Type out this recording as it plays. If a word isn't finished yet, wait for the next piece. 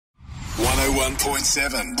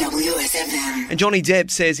101.7 WSFM. And Johnny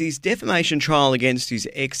Depp says his defamation trial against his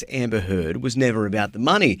ex Amber Heard was never about the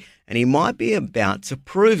money, and he might be about to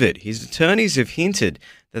prove it. His attorneys have hinted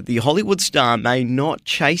that the Hollywood star may not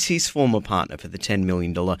chase his former partner for the $10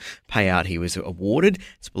 million payout he was awarded.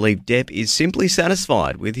 It's believed Depp is simply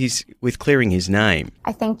satisfied with clearing his name.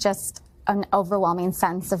 I think just an overwhelming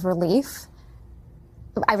sense of relief.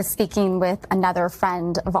 I was speaking with another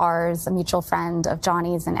friend of ours, a mutual friend of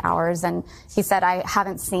Johnny's and ours, and he said, I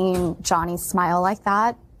haven't seen Johnny smile like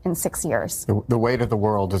that in 6 years. The weight of the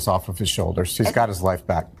world is off of his shoulders. He's got his life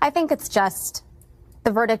back. I think it's just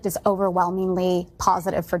the verdict is overwhelmingly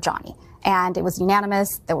positive for Johnny, and it was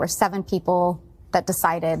unanimous. There were 7 people that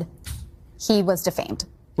decided he was defamed.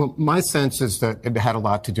 Well, my sense is that it had a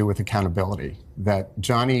lot to do with accountability, that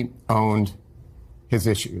Johnny owned his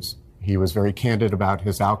issues. He was very candid about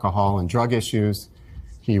his alcohol and drug issues.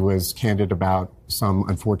 He was candid about some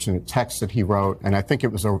unfortunate texts that he wrote. And I think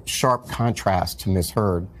it was a sharp contrast to Ms.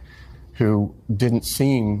 Heard, who didn't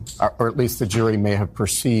seem, or at least the jury may have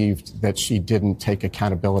perceived, that she didn't take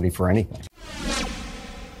accountability for anything.